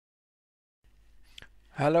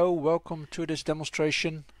Hello, welcome to this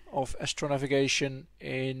demonstration of astro navigation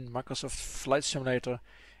in Microsoft Flight Simulator.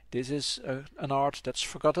 This is an art that's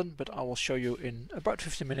forgotten, but I will show you in about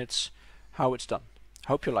 15 minutes how it's done.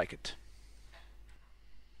 Hope you like it.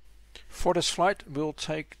 For this flight, we'll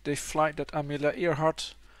take the flight that Amelia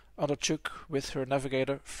Earhart undertook with her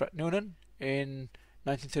navigator Fred Noonan in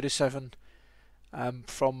 1937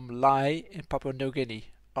 from Lae in Papua New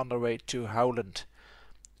Guinea on their way to Howland.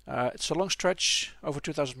 It's a long stretch, over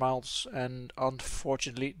 2,000 miles, and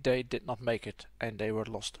unfortunately they did not make it and they were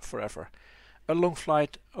lost forever. A long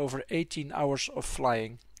flight, over 18 hours of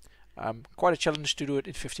flying. Quite a challenge to do it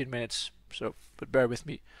in 15 minutes, but bear with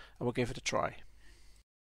me, I will give it a try.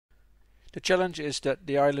 The challenge is that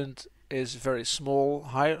the island is very small.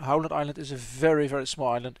 Howland Island is a very small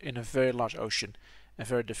island in a very large ocean and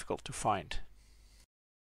very difficult to find.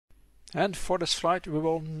 And for this flight we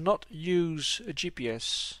will not use a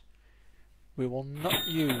GPS, we will not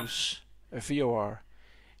use a VOR,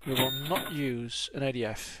 we will not use an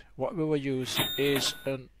ADF. What we will use is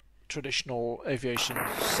a traditional aviation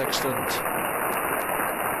sextant.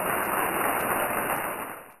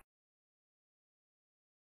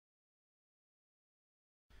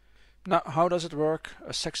 Now, how does it work?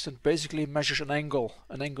 A sextant basically measures an angle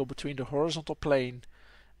between the horizontal plane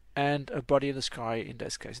and a body in the sky, in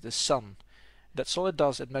this case the sun. That's all it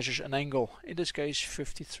does, it measures an angle, in this case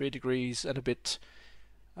 53 degrees and a bit,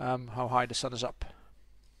 how high the sun is up.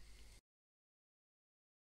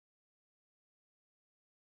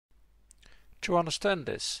 To understand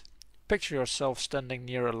this, picture yourself standing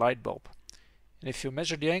near a light bulb, and if you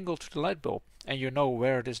measure the angle to the light bulb and you know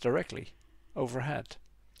where it is directly overhead,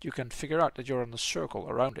 you can figure out that you're in a circle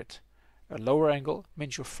around it. A lower angle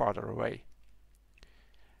means you're farther away.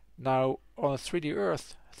 Now, on a 3D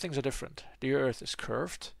Earth, things are different. The Earth is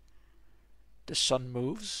curved, the sun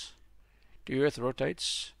moves, the Earth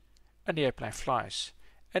rotates, and the airplane flies.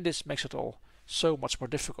 And this makes it all so much more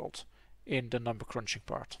difficult in the number crunching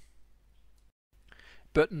part.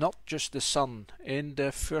 But not just the sun. In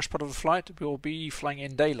the first part of the flight we will be flying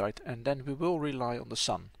in daylight, and then we will rely on the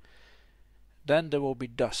sun. Then there will be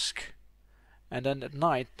dusk, and then at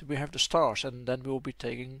night we have the stars, and then we will be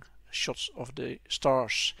taking shots of the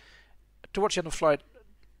stars. Towards the end of the flight,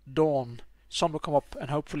 dawn, sun will come up, and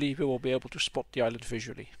hopefully we will be able to spot the island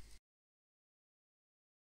visually.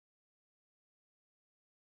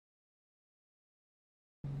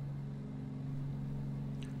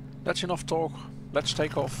 That's enough talk, let's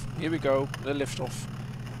take off. Here we go, the liftoff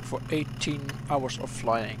for 18 hours of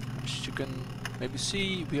flying. As you can maybe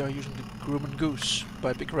see, we are using the Grumman Goose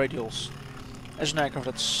by Big Radials as an aircraft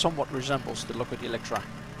that somewhat resembles the Lockheed Electra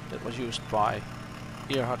that was used by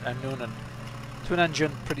Earhart and Noonan. Twin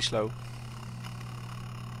engine, pretty slow.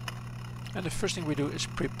 And the first thing we do is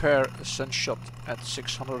prepare a sun shot at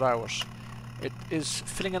 600 hours. It is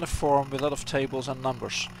filling in a form with a lot of tables and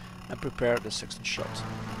numbers, and prepare the sextant shot.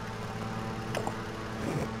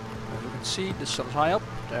 As you can see, the sun is high up,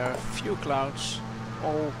 there are few clouds,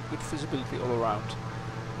 all good visibility all around,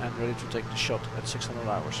 and ready to take the shot at 600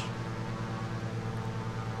 hours.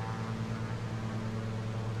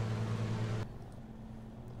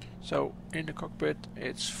 So in the cockpit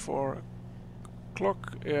it's 4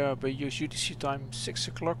 o'clock, we use UTC time 6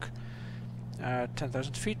 o'clock,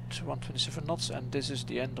 10,000 feet, 127 knots, and this is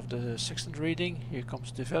the end of the sextant reading. Here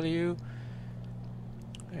comes the value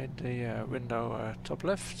in the window top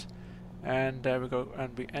left, and there we go,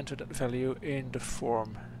 and we enter that value in the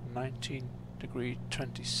form 19 degree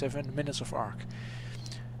 27 minutes of arc,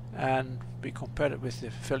 and we compare it with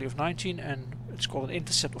the value of 19, and it's called an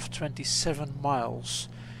intercept of 27 miles.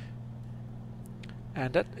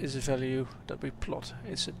 And that is the value that we plot.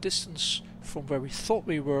 It's a distance from where we thought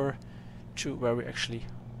we were to where we actually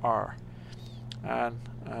are. And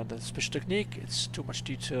the special technique, it's too much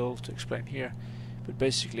detail to explain here, but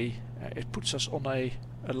basically it puts us on a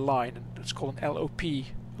line, and it's called an LOP,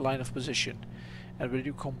 line of position. And when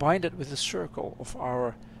you combine that with the circle of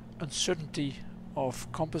our uncertainty of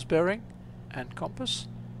compass bearing and compass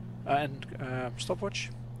and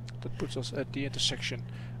stopwatch, that puts us at the intersection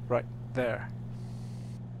right there.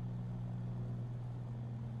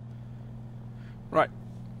 Right,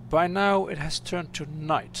 by now it has turned to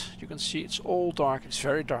night. You can see it's all dark, it's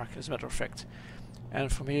very dark as a matter of fact.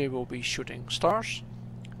 And from here we'll be shooting stars.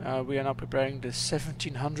 We are now preparing the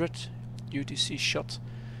 1700 UTC shot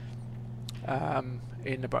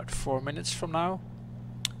in about 4 minutes from now.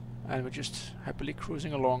 And we're just happily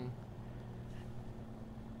cruising along.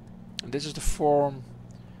 And this is the form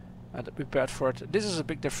that we prepared for it. This is a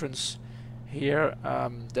big difference here,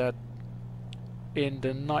 that in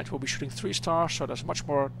the night we'll be shooting 3 stars, so there's much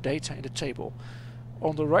more data in the table.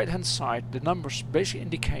 On the right hand side, the numbers basically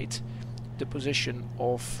indicate the position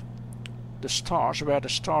of the stars, where the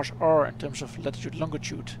stars are in terms of latitude,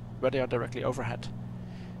 longitude, where they are directly overhead.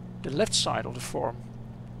 The left side of the form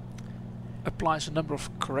applies a number of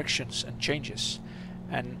corrections and changes,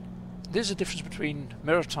 and this is a difference between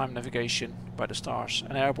maritime navigation by the stars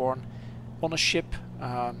and airborne. On a ship,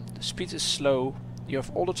 the speed is slow, you have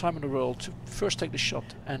all the time in the world to first take the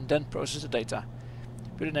shot and then process the data.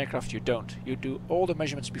 With an aircraft you don't. You do all the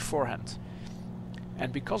measurements beforehand.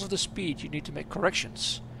 And because of the speed you need to make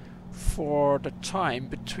corrections for the time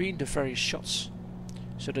between the various shots.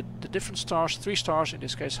 So the different stars, 3 stars in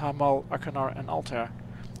this case, Hamal, Achernar and Altair,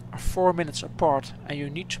 are 4 minutes apart, and you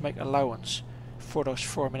need to make allowance for those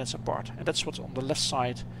 4 minutes apart. And that's what's on the left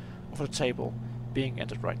side of the table being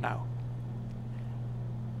entered right now.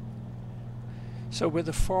 So with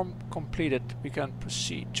the form completed, we can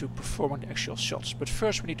proceed to performing the actual shots. But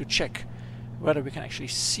first we need to check whether we can actually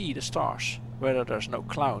see the stars, whether there's no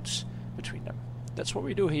clouds between them. That's what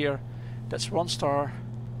we do here. That's 1 star,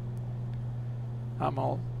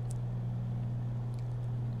 Hamal.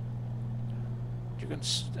 You can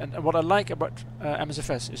and what I like about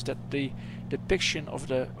MSFS is that the depiction of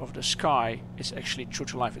the sky is actually true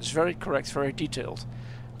to life. It's very correct, very detailed,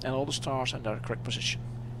 and all the stars are in their correct position.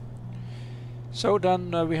 So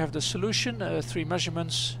then we have the solution, 3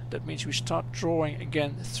 measurements. That means we start drawing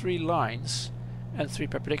again 3 lines and 3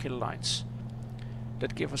 perpendicular lines.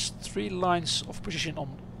 That give us 3 lines of position on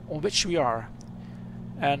which we are.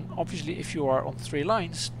 And obviously if you are on 3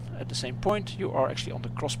 lines at the same point, you are actually on the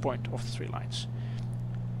cross point of the 3 lines.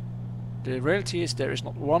 The reality is there is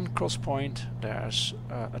not one cross point, there's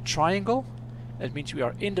a triangle. That means we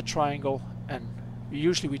are in the triangle, and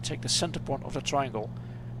usually we take the center point of the triangle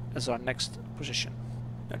as our next position.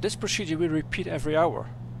 Now this procedure we repeat every hour.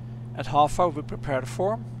 At half hour we prepare the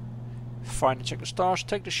form, find and check the stars,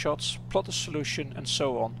 take the shots, plot the solution and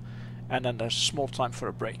so on, and then there's a small time for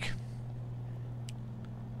a break.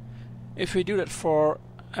 If we do that for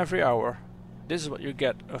every hour, this is what you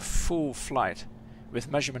get: a full flight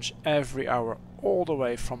with measurements every hour all the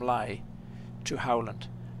way from Lai to Howland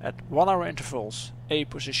at 1 hour intervals, a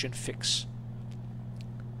position fix.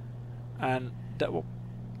 And that will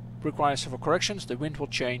require several corrections. The wind will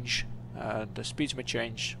change, the speeds may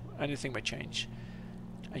change, anything may change,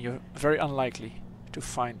 and you're very unlikely to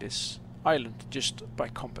find this island just by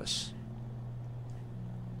compass.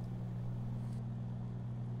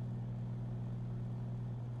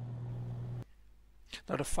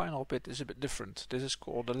 Now the final bit is a bit different. This is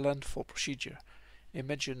called the Landfall Procedure.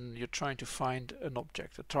 Imagine you're trying to find an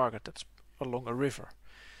object, a target that's along a river.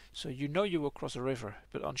 So you know you will cross a river,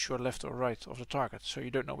 but unsure left or right of the target, so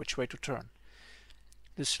you don't know which way to turn.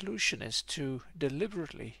 The solution is to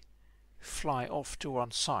deliberately fly off to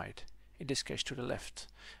one side, in this case to the left,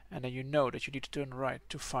 and then you know that you need to turn right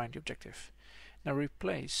to find the objective. Now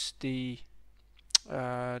replace the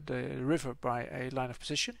river by a line of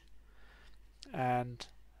position and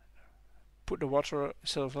put the water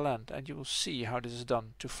instead of the land, and you will see how this is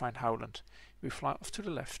done to find Howland. We fly off to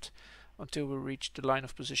the left until we reach the line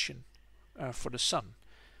of position for the sun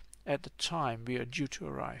at the time we are due to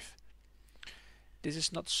arrive. This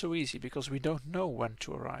is not so easy because we don't know when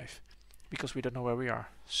to arrive, because we don't know where we are.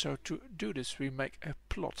 So to do this we make a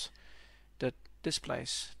plot that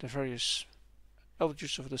displays the various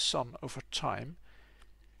altitudes of the sun over time,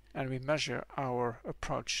 and we measure our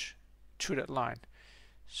approach to that line.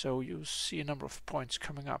 So you see a number of points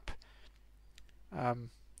coming up.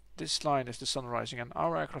 This line is the sun rising, and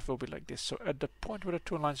our aircraft will be like this. So at the point where the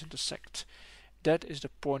 2 lines intersect, that is the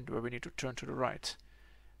point where we need to turn to the right,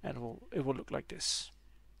 and it will look like this.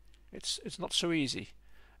 It's not so easy,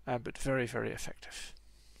 but very, very effective.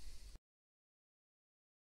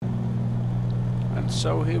 And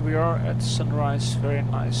so here we are at sunrise. Very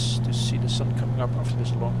nice to see the sun coming up after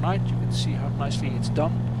this long night. You can see how nicely it's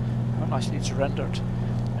done, how nicely it's rendered.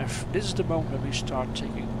 And this is the moment when we start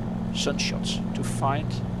taking sun shots to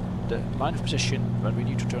find the line of position when we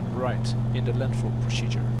need to turn right in the landfall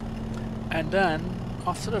procedure. And then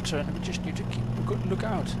after the turn we just need to keep a good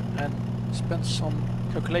lookout and spend some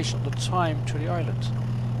calculation on the time to the island.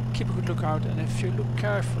 Keep a good lookout, and if you look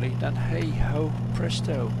carefully, then hey ho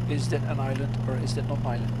presto, is that an island or is that not an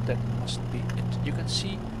island? That must be it. You can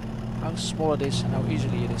see how small it is and how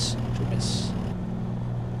easily it is to miss.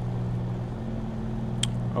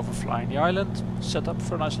 Overflying the island, set up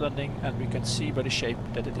for a nice landing, and we can see by the shape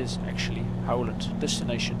that it is actually Howland,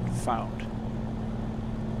 destination found.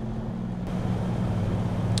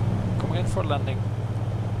 Coming in for a landing,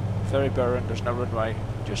 very barren, there's no runway,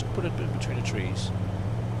 just put it in between the trees,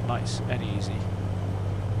 nice and easy.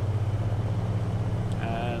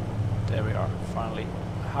 finally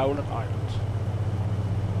Howland Island.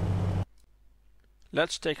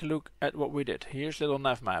 Let's take a look at what we did. Here's a little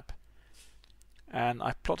nav map, and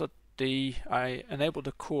I enabled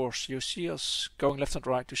the course. You see us going left and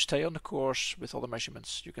right to stay on the course with all the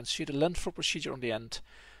measurements. You can see the landfall procedure on the end.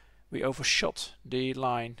 We overshot the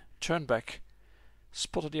line, turned back,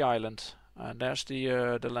 spotted the island, and there's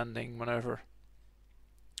the landing maneuver.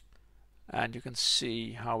 And you can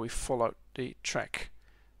see how we followed the track,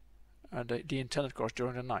 the intended course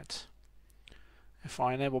during the night. If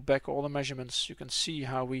I enable back all the measurements, you can see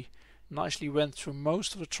how we nicely went through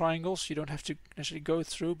most of the triangles. You don't have to necessarily go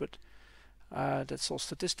through, but that's all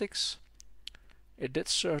statistics. It did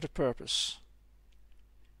serve the purpose.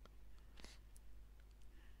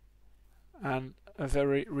 And a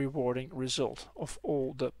very rewarding result of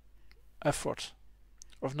all the effort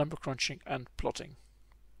of number crunching and plotting.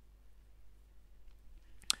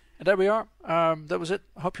 And there we are. That was it.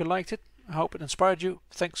 I hope you liked it. I hope it inspired you.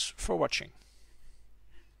 Thanks for watching.